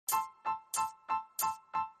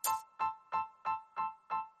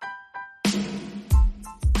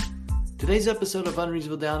Today's episode of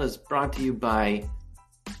Unreasonable Doubt is brought to you by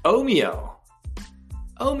Omio.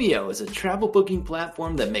 Omio is a travel booking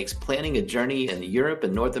platform that makes planning a journey in Europe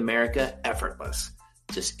and North America effortless.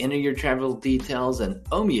 Just enter your travel details and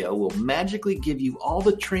Omio will magically give you all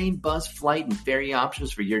the train, bus, flight, and ferry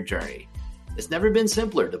options for your journey. It's never been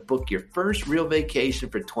simpler to book your first real vacation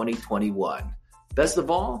for 2021. Best of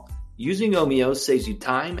all, using Omio saves you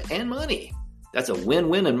time and money. That's a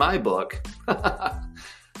win-win in my book.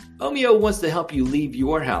 Omio wants to help you leave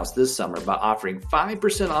your house this summer by offering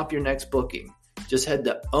 5% off your next booking. Just head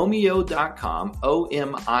to omio.com,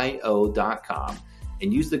 O-M-I-O.com,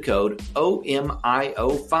 and use the code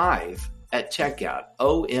OMIO5 at checkout,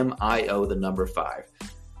 OMIO, the number 5.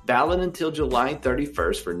 Valid until July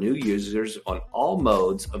 31st for new users on all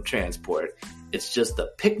modes of transport. It's just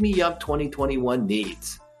the pick-me-up 2021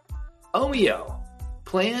 needs. Omio.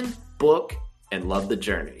 Plan, book, and love the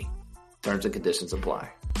journey. Terms and conditions apply.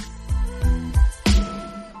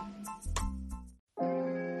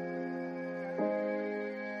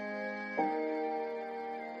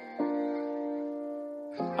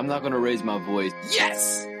 I'm not going to raise my voice.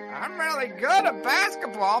 Yes! I'm really good at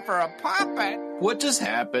basketball for a puppet. What just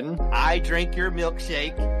happened? I drink your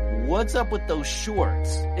milkshake. What's up with those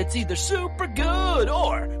shorts? It's either super good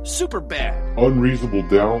or super bad. Unreasonable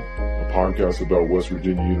Doubt, a podcast about West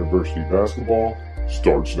Virginia University basketball,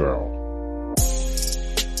 starts now.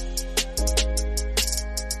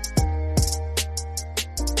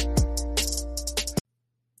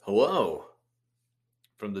 Hello.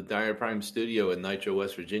 From the Dyer Prime studio in Nitro,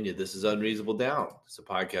 West Virginia, this is Unreasonable Doubt. It's a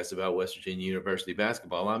podcast about West Virginia University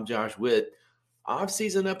basketball. I'm Josh Witt,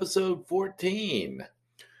 off-season episode 14.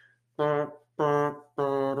 Start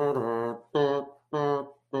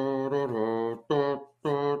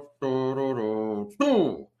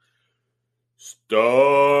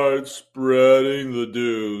spreading the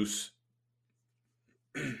deuce.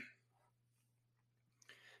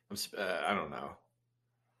 I don't know.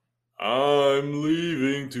 I'm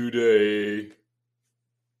leaving today.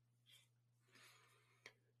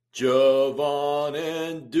 Javon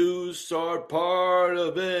and Deuce are part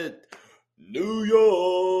of it. New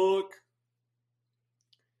York.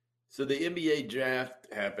 So the NBA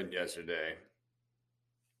draft happened yesterday.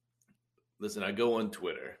 Listen, I go on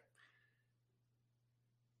Twitter.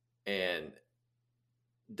 And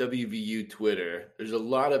WVU Twitter, there's a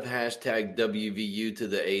lot of hashtag WVU to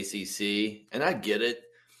the ACC. And I get it.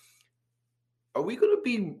 Are we going to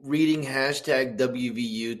be reading hashtag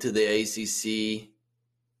WVU to the ACC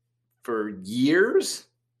for years?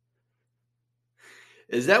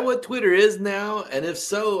 Is that what Twitter is now? And if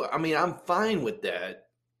so, I mean, I'm fine with that.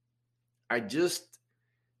 I just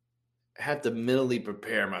have to mentally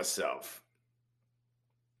prepare myself.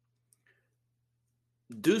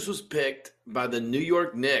 Deuce was picked by the New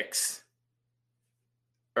York Knicks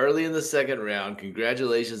early in the second round.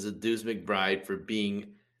 Congratulations to Deuce McBride for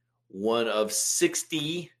being one of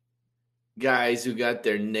 60 guys who got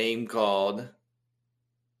their name called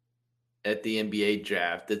at the NBA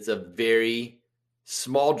draft. It's a very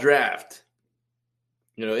small draft.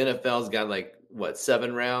 You know, NFL's got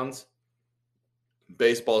 7 rounds?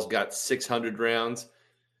 Baseball's got 600 rounds.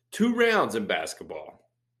 2 rounds in basketball.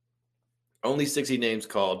 Only 60 names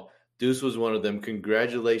called. Deuce was one of them.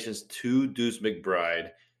 Congratulations to Deuce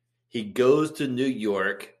McBride. He goes to New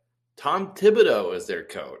York. Tom Thibodeau is their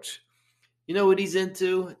coach. You know what he's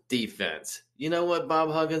into? Defense. You know what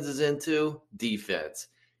Bob Huggins is into? Defense.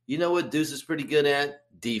 You know what Deuce is pretty good at?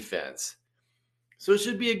 Defense. So it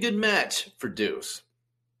should be a good match for Deuce.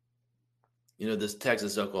 You know, this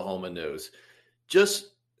Texas-Oklahoma news.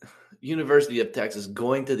 Just University of Texas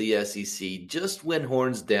going to the SEC just when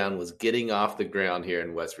Horns Down was getting off the ground here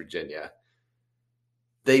in West Virginia.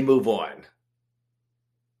 They move on.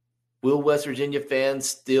 Will West Virginia fans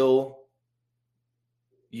still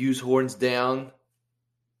use Horns Down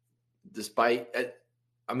despite,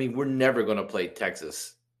 we're never going to play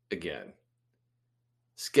Texas again.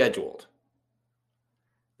 Scheduled.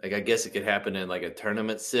 I guess it could happen in a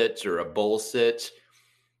tournament sitch or a bowl sitch.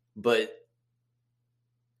 But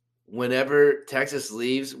whenever Texas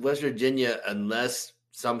leaves, West Virginia, unless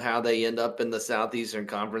somehow they end up in the Southeastern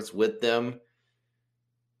Conference with them,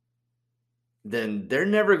 then they're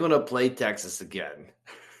never going to play Texas again.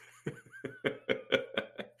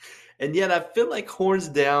 And yet I feel like Horns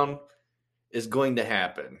Down is going to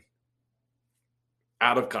happen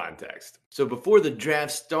out of context. So before the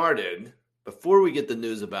draft started, before we get the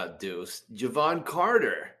news about Deuce, Javon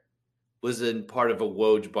Carter was in part of a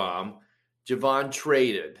Woj bomb. Javon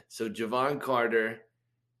traded. So Javon Carter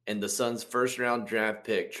and the Suns' first-round draft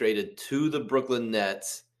pick traded to the Brooklyn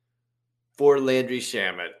Nets for Landry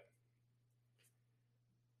Shamet.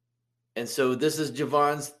 And so this is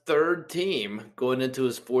Javon's third team going into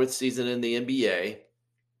his fourth season in the NBA.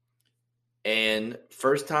 And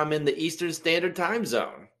first time in the Eastern Standard Time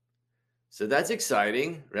Zone. So that's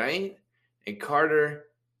exciting, right? And Carter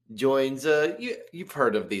joins, you've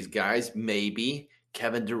heard of these guys, maybe.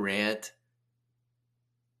 Kevin Durant,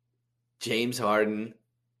 James Harden,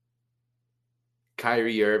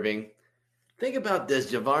 Kyrie Irving. Think about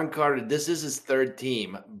this. Javon Carter, this is his third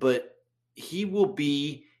team, but he will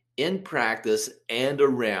be in practice and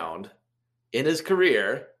around in his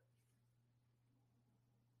career.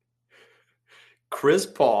 Chris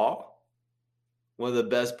Paul, one of the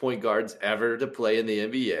best point guards ever to play in the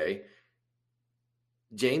NBA.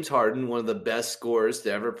 James Harden, one of the best scorers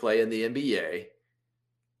to ever play in the NBA.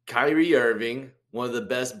 Kyrie Irving, one of the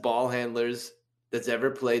best ball handlers that's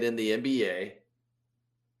ever played in the NBA.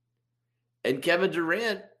 And Kevin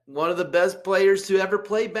Durant, one of the best players to ever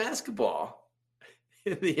play basketball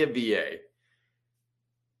in the NBA.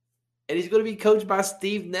 And he's going to be coached by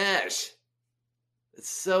Steve Nash. It's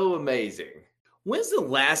so amazing. When's the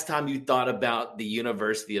last time you thought about the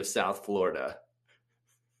University of South Florida?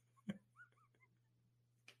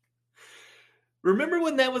 Remember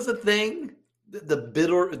when that was a thing?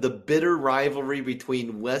 The bitter rivalry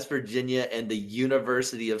between West Virginia and the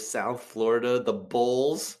University of South Florida, the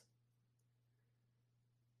Bulls.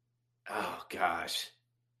 Oh, gosh.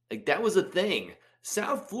 Like, that was a thing.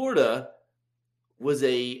 South Florida was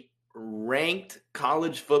a ranked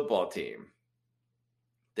college football team.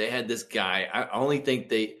 They had this guy. I only think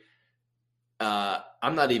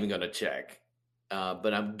I'm not even going to check.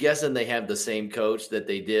 But I'm guessing they have the same coach that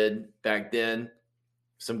they did back then.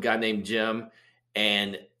 Some guy named Jim.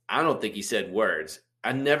 And I don't think he said words.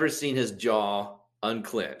 I never seen his jaw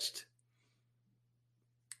unclenched.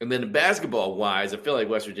 And then basketball-wise, I feel like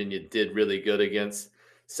West Virginia did really good against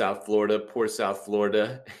South Florida, poor South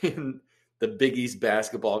Florida, in the Big East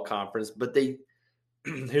Basketball Conference. But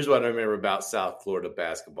here's what I remember about South Florida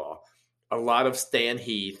basketball. A lot of Stan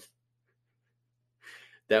Heath.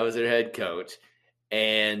 That was their head coach.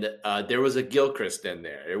 And there was a Gilchrist in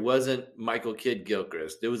there. It wasn't Michael Kidd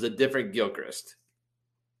Gilchrist. It was a different Gilchrist.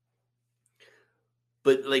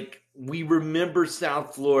 But, like, we remember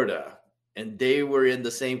South Florida. And they were in the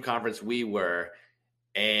same conference we were.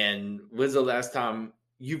 And when's the last time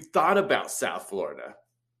you've thought about South Florida?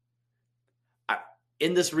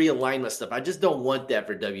 In this realignment stuff, I just don't want that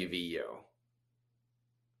for WVU.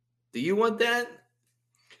 Do you want that?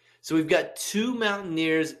 So we've got two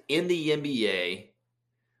Mountaineers in the NBA.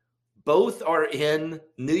 Both are in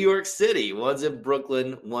New York City. One's in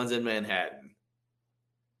Brooklyn, one's in Manhattan.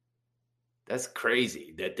 That's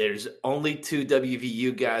crazy that there's only two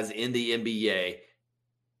WVU guys in the NBA.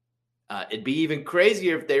 It'd be even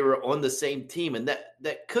crazier if they were on the same team, and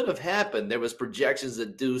that could have happened. There was projections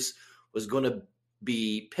that Deuce was going to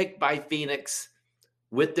be picked by Phoenix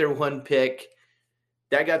with their one pick.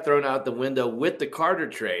 That got thrown out the window with the Carter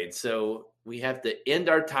trade. So we have to end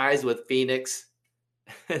our ties with Phoenix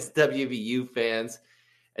as WVU fans.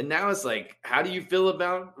 And now it's like, how do you feel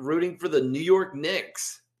about rooting for the New York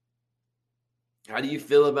Knicks? How do you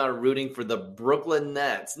feel about rooting for the Brooklyn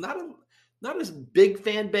Nets? Not a big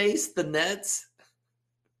fan base, the Nets,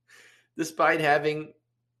 despite having,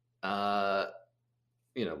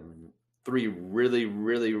 three really,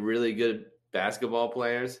 really, really good basketball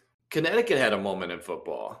players. Connecticut had a moment in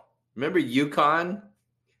football. Remember UConn?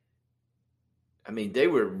 I mean, they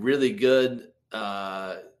were really good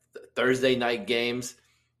Thursday night games.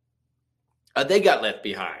 They got left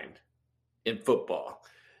behind in football.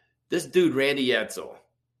 This dude, Randy Edsall.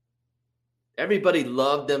 Everybody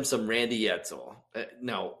loved them some Randy Edsall.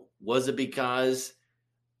 Now, was it because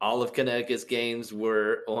all of Connecticut's games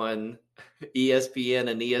were on ESPN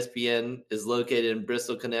and ESPN is located in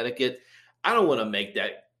Bristol, Connecticut? I don't want to make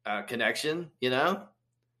that connection, And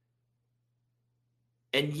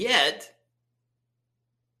yet,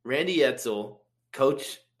 Randy Edsall,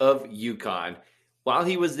 coach of UConn, while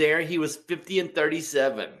he was there, he was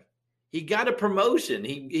 50-37. He got a promotion.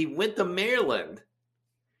 He went to Maryland.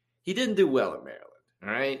 He didn't do well at Maryland, all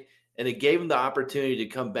right? And it gave him the opportunity to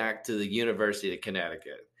come back to the University of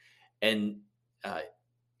Connecticut. And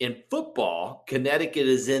in football, Connecticut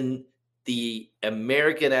is in the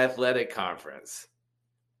American Athletic Conference.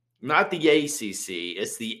 Not the ACC,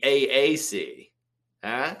 it's the AAC.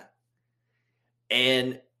 Huh?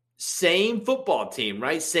 And same football team,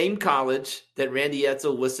 right? Same college that Randy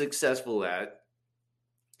Edsall was successful at.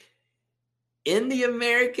 In the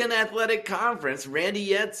American Athletic Conference, Randy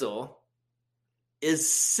Edsall is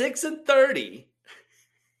 6-30.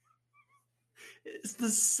 It's the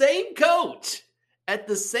same coach at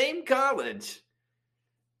the same college.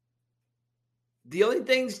 The only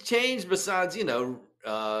things changed besides,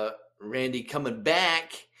 Randy coming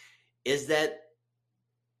back is that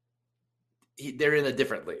they're in a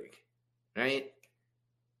different league, right?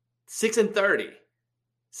 6-30,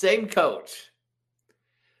 same coach.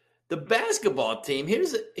 The basketball team,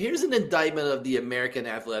 here's an indictment of the American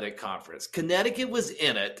Athletic Conference. Connecticut was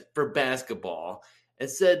in it for basketball and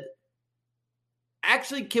said,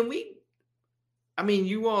 actually,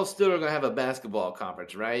 you all still are going to have a basketball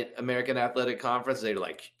conference, right? American Athletic Conference. They're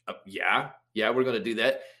like, yeah, we're going to do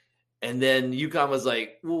that. And then UConn was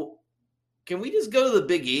like, well, can we just go to the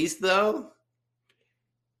Big East, though?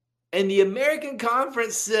 And the American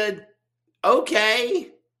Conference said,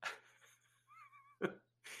 okay.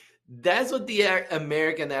 That's what the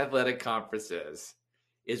American Athletic Conference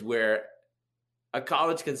is where a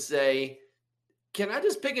college can say, can I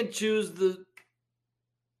just pick and choose the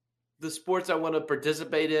sports I want to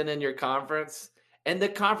participate in your conference? And the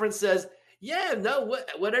conference says, yeah, no,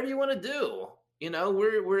 whatever you want to do.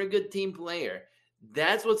 We're a good team player.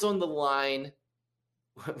 That's what's on the line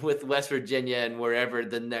with West Virginia and wherever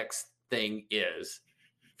the next thing is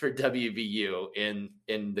for WVU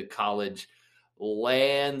in the college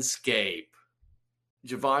landscape.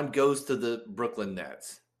 Javon goes to the Brooklyn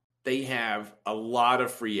Nets. They have a lot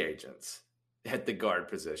of free agents at the guard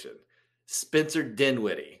position. Spencer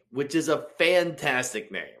Dinwiddie, which is a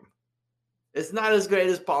fantastic name. It's not as great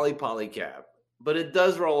as Polycap, but it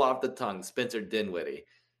does roll off the tongue. Spencer Dinwiddie.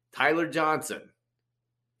 Tyler Johnson.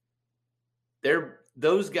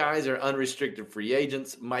 Those guys are unrestricted free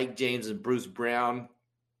agents. Mike James and Bruce Brown,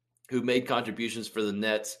 who made contributions for the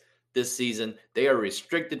Nets this season, they are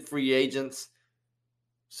restricted free agents.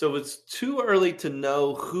 So it's too early to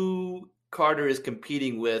know who Carter is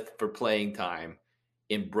competing with for playing time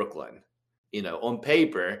in Brooklyn. On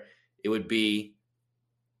paper, it would be,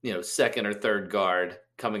 second or third guard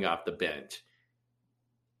coming off the bench.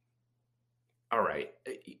 All right.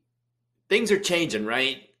 Things are changing,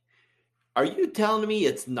 right? Are you telling me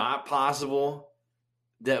it's not possible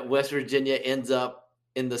that West Virginia ends up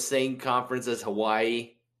in the same conference as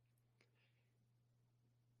Hawaii?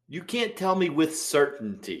 You can't tell me with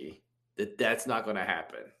certainty that that's not going to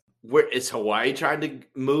happen. Where is Hawaii trying to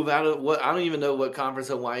move out of what? I don't even know what conference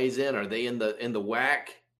Hawaii's in. Are they in the WAC?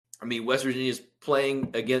 West Virginia's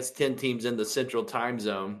playing against 10 teams in the Central Time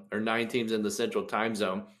Zone, or 9 teams in the Central Time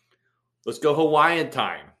Zone. Let's go Hawaiian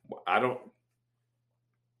time. I don't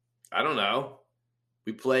know.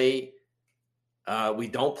 We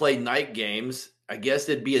don't play night games. I guess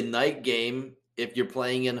it'd be a night game if you're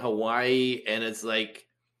playing in Hawaii and it's like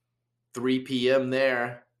 3 p.m.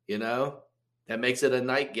 there, that makes it a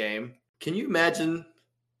night game. Can you imagine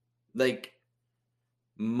like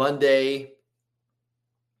Monday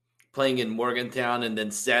playing in Morgantown and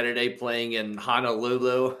then Saturday playing in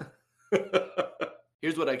Honolulu?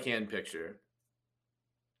 Here's what I can picture.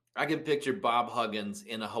 I can picture Bob Huggins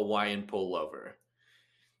in a Hawaiian pullover.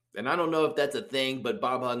 And I don't know if that's a thing, but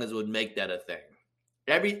Bob Huggins would make that a thing.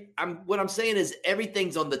 What I'm saying is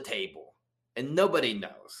everything's on the table and nobody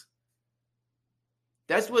knows.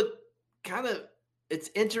 That's what it's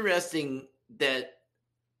interesting that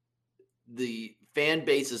the fan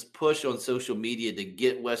base's push on social media to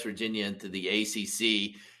get West Virginia into the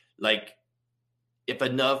ACC, like if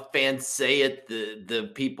enough fans say it,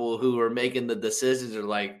 the people who are making the decisions are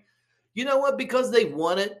like, you know what? Because they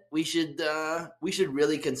want it, we should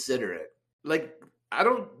really consider it. Like I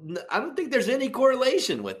don't think there's any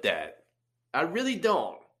correlation with that. I really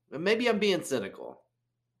don't. Maybe I'm being cynical.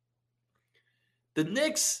 The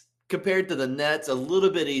Knicks, compared to the Nets, a little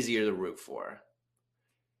bit easier to root for.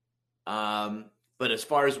 But as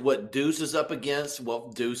far as what Deuce is up against, well,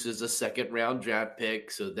 Deuce is a second-round draft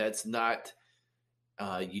pick, so that's not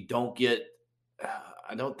you don't get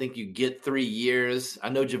I don't think you get 3 years. I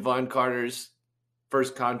know Javon Carter's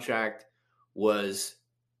first contract was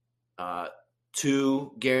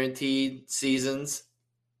 2 guaranteed seasons,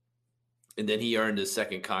 and then he earned his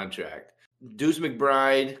second contract. Deuce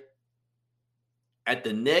McBride at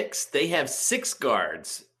the Knicks, they have 6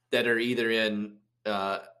 guards that are either in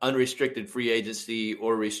unrestricted free agency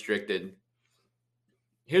or restricted.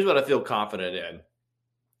 Here's what I feel confident in.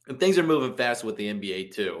 And things are moving fast with the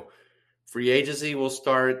NBA too. Free agency will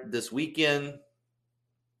start this weekend.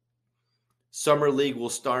 Summer League will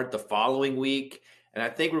start the following week. And I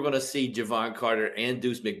think we're going to see Javon Carter and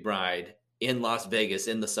Deuce McBride in Las Vegas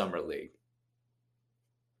in the Summer League.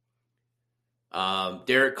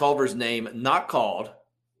 Derek Culver's name not called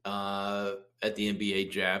at the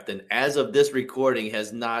NBA draft, and as of this recording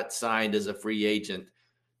has not signed as a free agent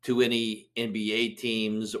to any NBA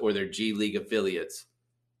teams or their G League affiliates.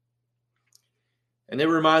 And it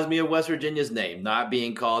reminds me of West Virginia's name not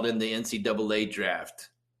being called in the NCAA draft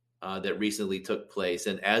that recently took place.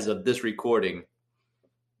 And as of this recording,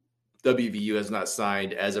 WVU has not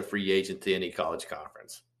signed as a free agent to any college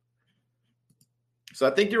conference. So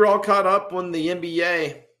I think you're all caught up on the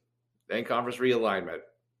NBA and conference realignment.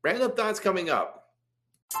 Random thoughts coming up.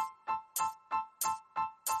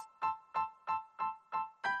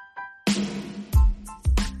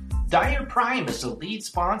 Dyer Prime is the lead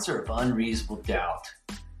sponsor of Unreasonable Doubt.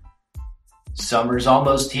 Summer's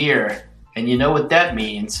almost here, and you know what that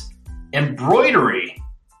means. Embroidery.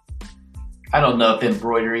 I don't know if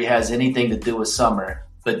embroidery has anything to do with summer,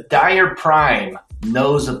 but Dyer Prime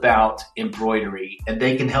knows about embroidery, and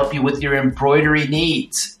they can help you with your embroidery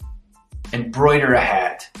needs. Embroider a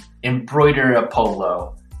hat, embroider a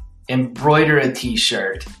polo, embroider a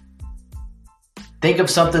t-shirt. Think of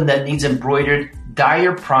something that needs embroidered.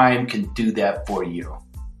 Dyer Prime can do that for you.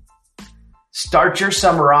 Start your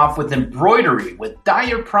summer off with embroidery with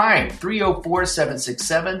Dyer Prime,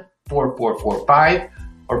 304-767-4445,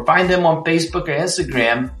 or find them on Facebook or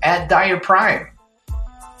Instagram at Dyer Prime.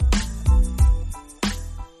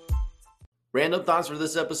 Random thoughts for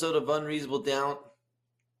this episode of Unreasonable Doubt.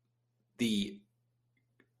 The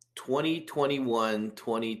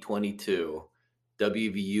 2021-2022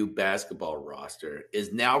 WVU basketball roster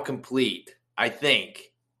is now complete, I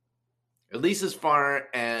think, at least as far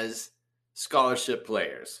as scholarship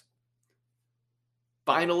players.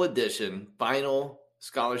 Final edition, final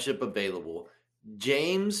scholarship available.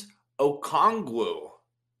 James Okongwu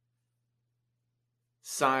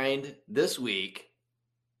signed this week.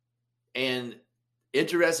 And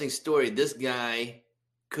interesting story, this guy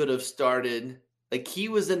could have started, like he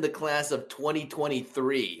was in the class of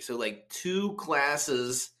 2023. So like 2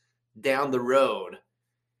 classes down the road.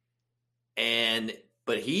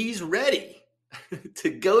 But he's ready to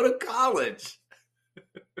go to college.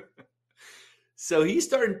 So he's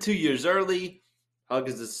starting 2 years early.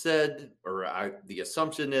 Huggins has said, the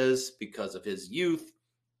assumption is because of his youth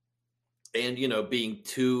and, being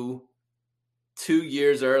two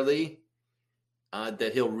years early,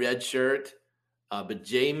 that he'll redshirt. But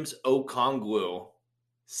James Okongwu,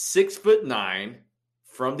 6'9",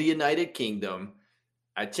 from the United Kingdom.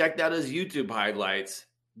 I checked out his YouTube highlights.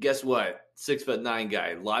 Guess what? 6'9"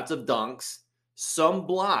 guy. Lots of dunks, some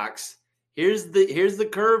blocks. Here's the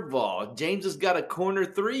curveball. James has got a corner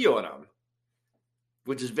 3 on him,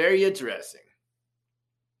 which is very interesting.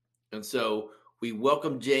 And so we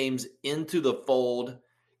welcome James into the fold.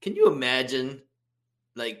 Can you imagine,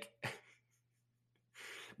 like,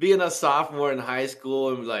 being a sophomore in high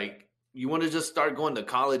school and like, you want to just start going to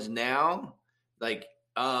college now? Like,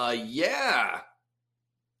 yeah,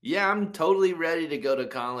 I'm totally ready to go to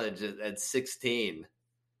college at 16.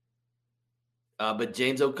 But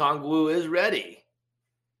James Okongwu is ready.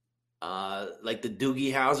 Like the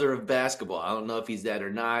Doogie Howser of basketball. I don't know if he's that or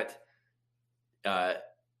not.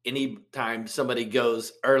 Anytime somebody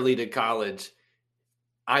goes early to college,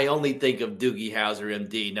 I only think of Doogie Howser,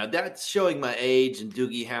 MD. Now, that's showing my age, and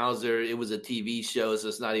Doogie Howser, it was a TV show, so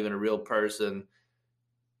it's not even a real person.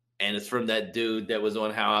 And it's from that dude that was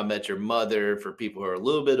on How I Met Your Mother for people who are a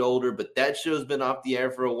little bit older, but that show's been off the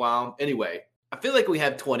air for a while. Anyway, I feel like we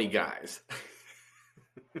have 20 guys.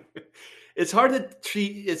 It's hard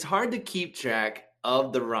to keep track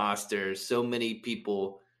of the roster. So many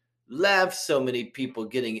people left, so many people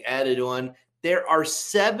getting added on. There are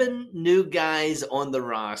 7 new guys on the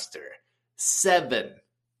roster. 7.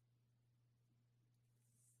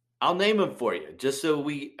 I'll name them for you, just so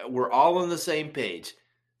we're all on the same page.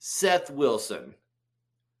 Seth Wilson,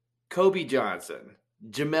 Kobe Johnson,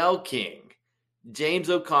 Jamel King, James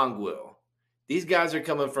Okongwu. These guys are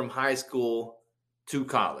coming from high school to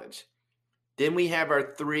college. Then we have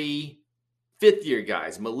our 3 fifth-year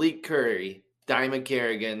guys, Malik Curry, Diamond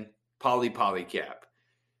Kerrigan, Pauly Polycap.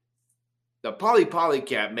 Now, Pauly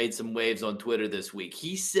Polycap made some waves on Twitter this week.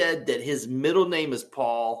 He said that his middle name is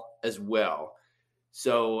Paul as well.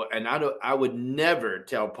 So, and I would never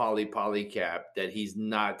tell Pauly Polycap that he's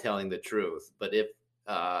not telling the truth. But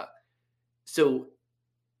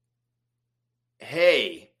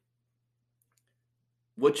hey,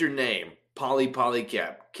 what's your name? Pauly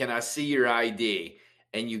Polycap. Can I see your ID?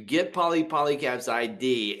 And you get Pauly Polycap's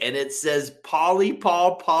ID, and it says Paul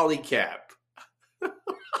Polycap.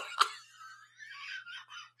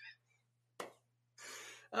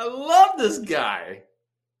 I love this guy.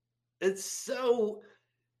 It's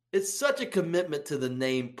such a commitment to the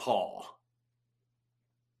name Paul.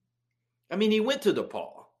 I mean, he went to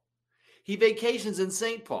DePaul. He vacations in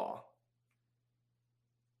St. Paul.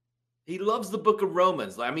 He loves the book of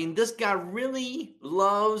Romans. I mean, this guy really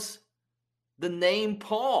loves the name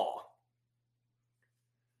Paul.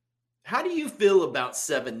 How do you feel about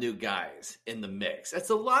 7 new guys in the mix?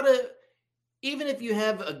 That's a lot of, even if you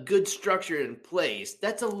have a good structure in place,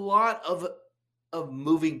 that's a lot of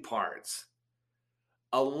moving parts.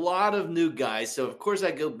 A lot of new guys. So, of course,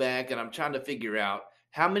 I go back and I'm trying to figure out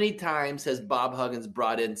how many times has Bob Huggins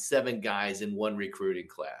brought in 7 guys in one recruiting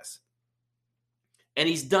class? And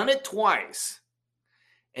he's done it twice.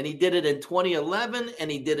 And he did it in 2011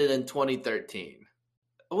 and he did it in 2013.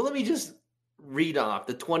 Well, let me just read off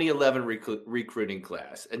the 2011 recruiting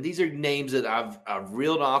class. And these are names that I've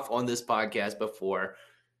reeled off on this podcast before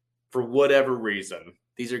for whatever reason.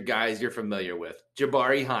 These are guys you're familiar with.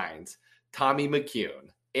 Jabari Hines, Tommy McCune,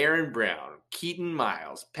 Aaron Brown, Keaton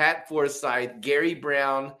Miles, Pat Forsyth, Gary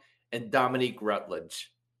Brown, and Dominique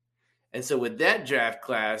Rutledge. And so with that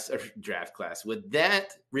with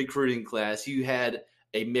that recruiting class, you had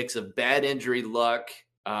a mix of bad injury luck,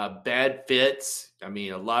 bad fits. I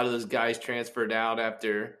mean, a lot of those guys transferred out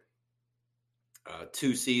after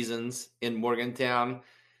 2 seasons in Morgantown.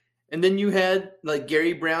 And then you had like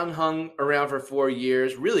Gary Brown hung around for 4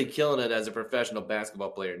 years, really killing it as a professional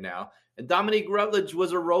basketball player now. And Dominique Rutledge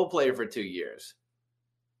was a role player for 2 years.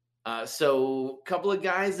 So a couple of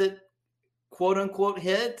guys that quote unquote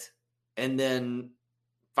hit, and then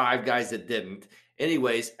 5 guys that didn't.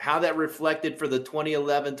 Anyways, how that reflected for the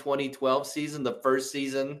 2011-2012 season, the first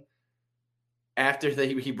season after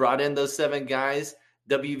he brought in those 7 guys,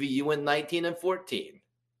 WVU went 19-14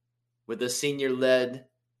 with a senior-led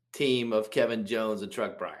team of Kevin Jones and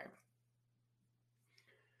Truck Bryan.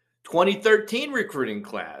 2013 recruiting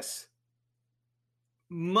class,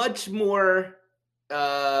 much more,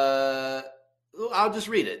 I'll just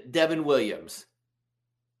read it. Devin Williams,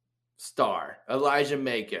 star. Elijah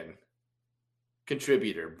Macon,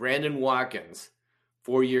 contributor. Brandon Watkins,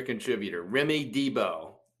 4-year contributor. Remy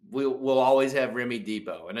Debo. We'll always have Remy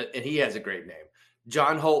Debo, and he has a great name.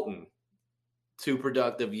 John Holton, 2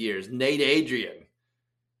 productive years. Nate Adrian,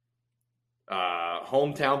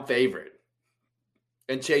 hometown favorite.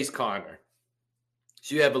 And Chase Connor.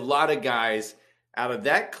 So you have a lot of guys out of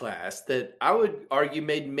that class that I would argue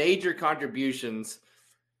made major contributions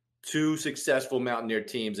to successful Mountaineer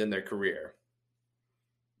teams in their career.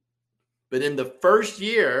 But in the first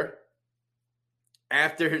year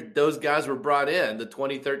after those guys were brought in, the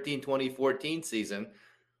 2013-2014 season,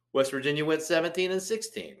 West Virginia went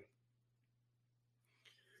 17-16.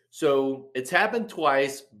 So it's happened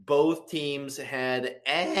twice. Both teams had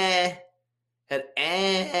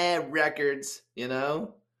records, you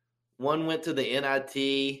know. One went to the NIT,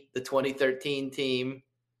 the 2013 team,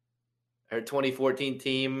 or 2014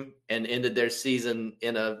 team, and ended their season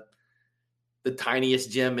in the tiniest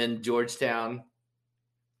gym in Georgetown.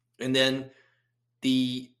 And then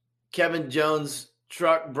the Kevin Jones,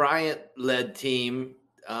 Truck Bryant led team,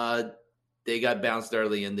 they got bounced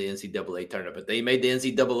early in the NCAA tournament. They made the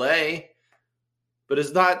NCAA, but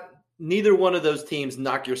it's not. Neither one of those teams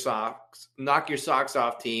knock your socks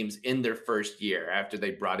off teams in their first year after they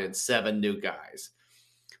brought in 7 new guys.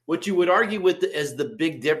 What you would argue with as the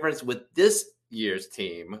big difference with this year's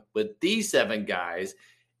team, with these 7 guys,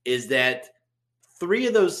 is that 3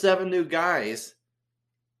 of those 7 new guys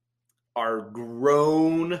are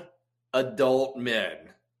grown adult men.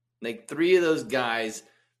 Like 3 of those guys,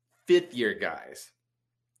 5th-year guys.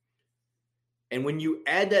 And when you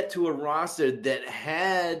add that to a roster that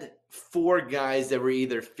had 4 guys that were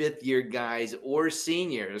either 5th-year guys or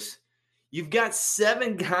seniors, you've got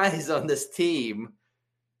 7 guys on this team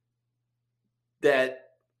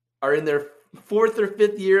that are in their 4th or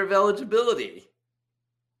 5th year of eligibility.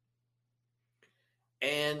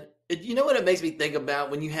 And you know what it makes me think about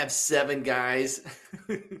when you have 7 guys?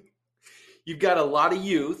 You've got a lot of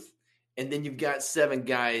youth, and then you've got 7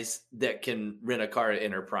 guys that can rent a car at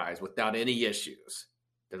Enterprise without any issues.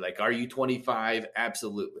 They're like, are you 25?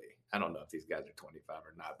 Absolutely. I don't know if these guys are 25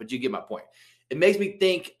 or not, but you get my point. It makes me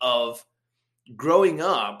think of growing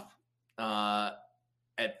up at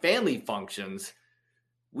family functions.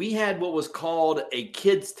 We had what was called a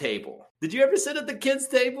kids' table. Did you ever sit at the kids'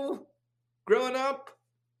 table growing up?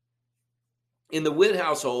 In the Witt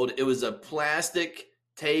household, it was a plastic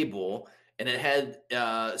table, and it had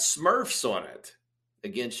Smurfs on it.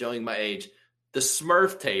 Again, showing my age. The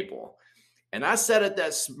Smurf table. And I sat at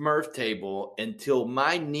that Smurf table until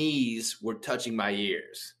my knees were touching my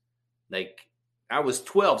ears. Like, I was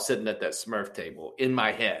 12 sitting at that Smurf table in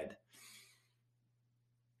my head.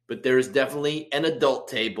 But there was definitely an adult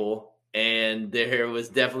table, and there was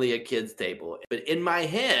definitely a kid's table. But in my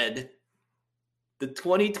head, the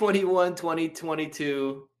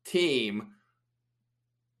 2021-2022 team,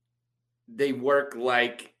 they work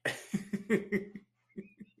like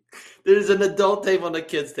there's an adult table and a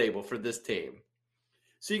kids table for this team.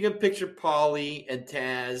 So you can picture Paulie and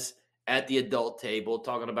Taz at the adult table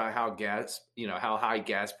talking about how high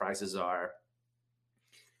gas prices are.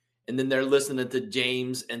 And then they're listening to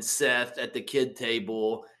James and Seth at the kid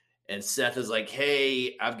table. And Seth is like,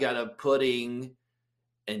 hey, I've got a pudding.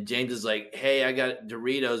 And James is like, hey, I got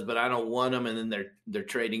Doritos, but I don't want them. And then they're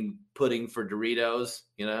trading pudding for Doritos,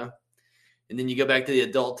 And then you go back to the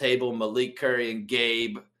adult table, Malik Curry and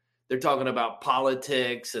Gabe. They're talking about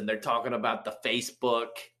politics and they're talking about the Facebook,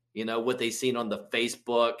 what they've seen on the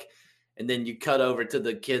Facebook. And then you cut over to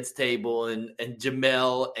the kids table and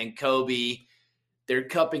Jamel and Kobe, they're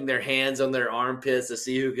cupping their hands on their armpits to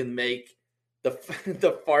see who can make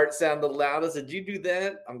the fart sound the loudest. Did you do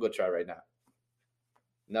that? I'm going to try right now.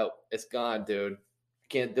 Nope, it's gone, dude. I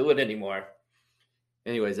can't do it anymore.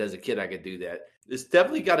 Anyways, as a kid, I could do that. It's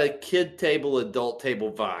definitely got a kid table, adult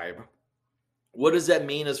table vibe. What does that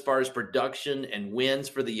mean as far as production and wins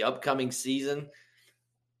for the upcoming season?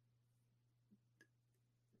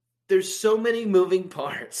 There's so many moving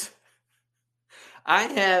parts. I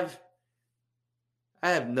have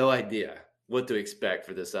no idea what to expect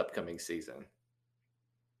for this upcoming season.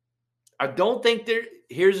 I don't think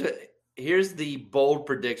here's the bold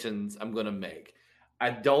predictions I'm going to make.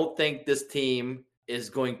 I don't think this team is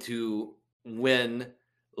going to win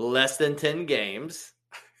less than 10 games.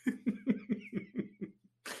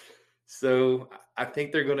 So I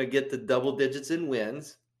think they're going to get to double digits in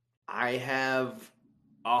wins. I have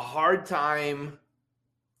a hard time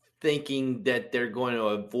thinking that they're going to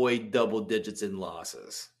avoid double digits in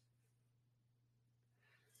losses.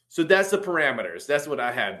 So that's the parameters. That's what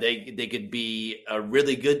I have. They could be a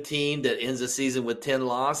really good team that ends the season with 10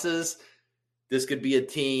 losses. This could be a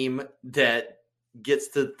team that gets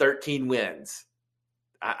to 13 wins.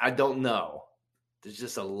 I don't know. There's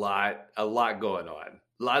just a lot going on.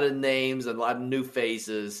 A lot of names, a lot of new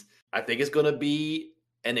faces. I think it's going to be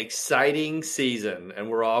an exciting season,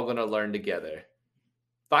 and we're all going to learn together.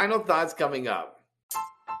 Final thoughts coming up.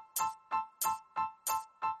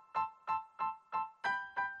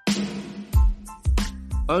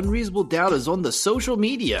 Unreasonable Doubt is on the social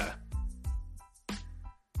media.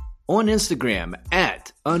 On Instagram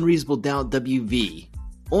at UnreasonableDoubtWV.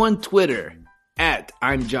 On Twitter at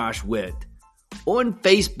I'm Josh Witt. On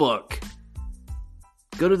Facebook,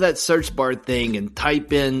 go to that search bar thing and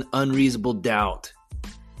type in Unreasonable Doubt.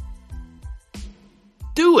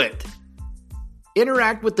 Do it.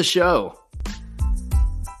 Interact with the show.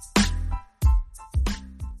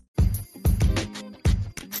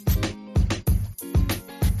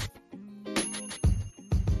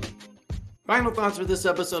 Final thoughts for this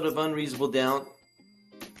episode of Unreasonable Doubt.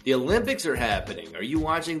 The Olympics are happening. Are you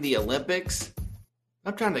watching the Olympics?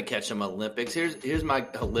 I'm trying to catch some Olympics. Here's my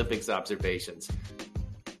Olympics observations.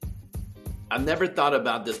 I've never thought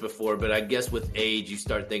about this before, but I guess with age, you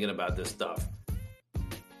start thinking about this stuff.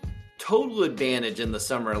 Total advantage in the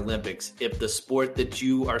Summer Olympics if the sport that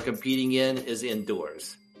you are competing in is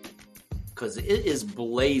indoors. Because it is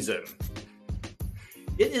blazing.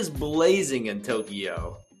 It is blazing in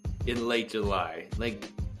Tokyo in late July.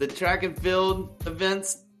 Like the track and field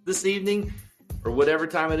events this evening, or whatever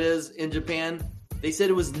time it is in Japan, they said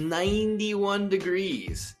it was 91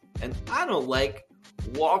 degrees. And I don't like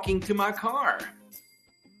walking to my car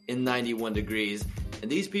in 91 degrees.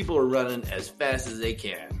 And these people are running as fast as they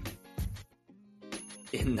can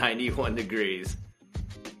in 91 degrees,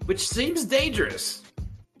 which seems dangerous,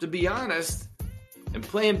 to be honest. And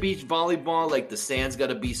playing beach volleyball, like the sand's got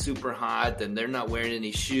to be super hot and they're not wearing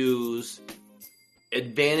any shoes.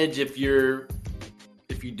 Advantage if you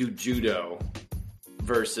do judo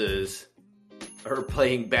versus, or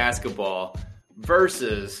playing basketball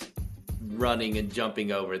versus running and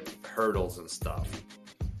jumping over hurdles and stuff.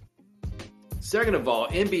 Second of all,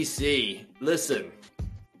 NBC, listen,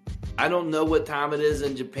 I don't know what time it is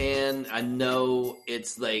in Japan. I know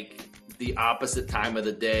it's like the opposite time of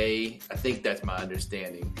the day. I think that's my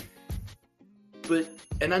understanding.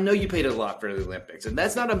 And I know you paid a lot for the Olympics, and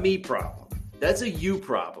that's not a me problem. That's a you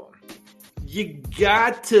problem. You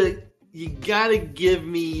got to give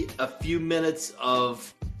me a few minutes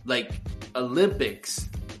of like Olympics.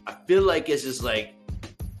 I feel like it's just like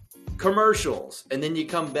commercials, and then you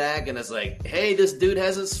come back and it's like, hey, this dude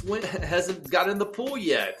hasn't got in the pool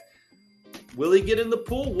yet. Will he get in the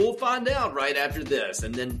pool? We'll find out right after this.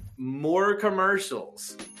 And then more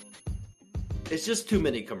commercials. It's just too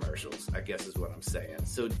many commercials, I guess is what I'm saying.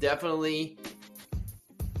 So definitely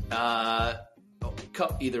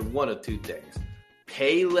either one of two things.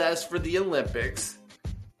 Pay less for the Olympics,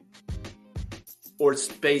 or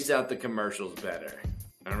space out the commercials better.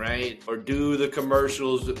 All right. Or do the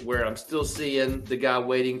commercials where I'm still seeing the guy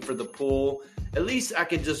waiting for the pool. At least I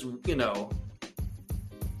can just,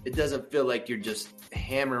 it doesn't feel like you're just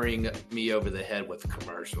hammering me over the head with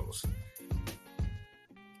commercials.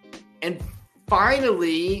 And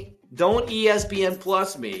finally, don't ESPN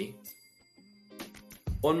Plus me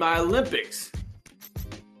on my Olympics.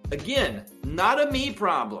 Again, not a me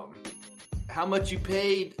problem. How much you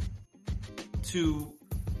paid to,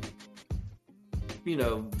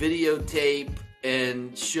 videotape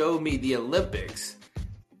and show me the Olympics.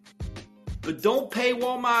 But don't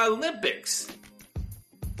paywall my Olympics.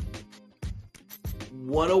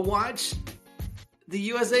 Want to watch the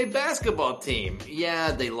USA basketball team?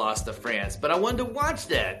 Yeah, they lost to France, but I wanted to watch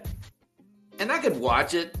that. And I could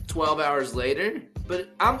watch it 12 hours later,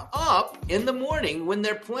 but I'm up in the morning when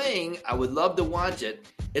they're playing. I would love to watch it.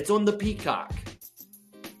 It's on the Peacock.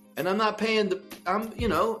 And I'm not paying I'm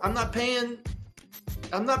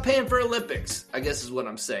not paying for Olympics, I guess is what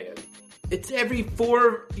I'm saying. It's every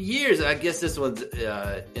 4 years. I guess this one's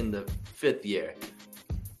in the 5th year.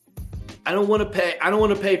 I don't want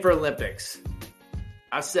to pay for Olympics.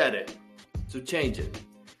 I said it. So change it.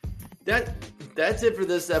 That's it for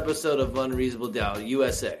this episode of Unreasonable Doubt.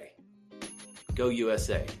 USA. Go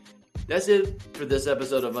USA. That's it for this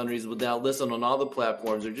episode of Unreasonable Doubt. Listen on all the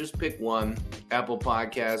platforms or just pick one. Apple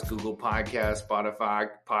Podcasts, Google Podcasts, Spotify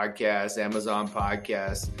Podcasts, Amazon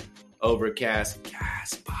Podcasts, Overcast,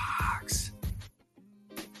 CastBox.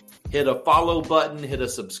 Hit a follow button, hit a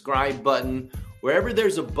subscribe button. Wherever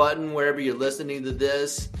there's a button, wherever you're listening to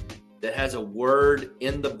this, that has a word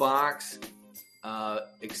in the box,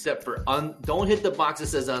 except for don't hit the box that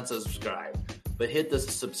says unsubscribe, but hit the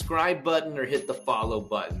subscribe button or hit the follow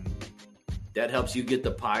button. That helps you get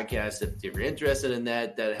the podcast. If you're interested in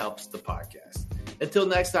that helps the podcast. Until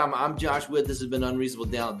next time, I'm Josh Witt. This has been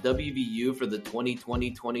Unreasonable Doubt. WVU for the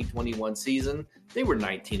 2020-2021 season. They were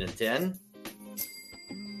 19-10.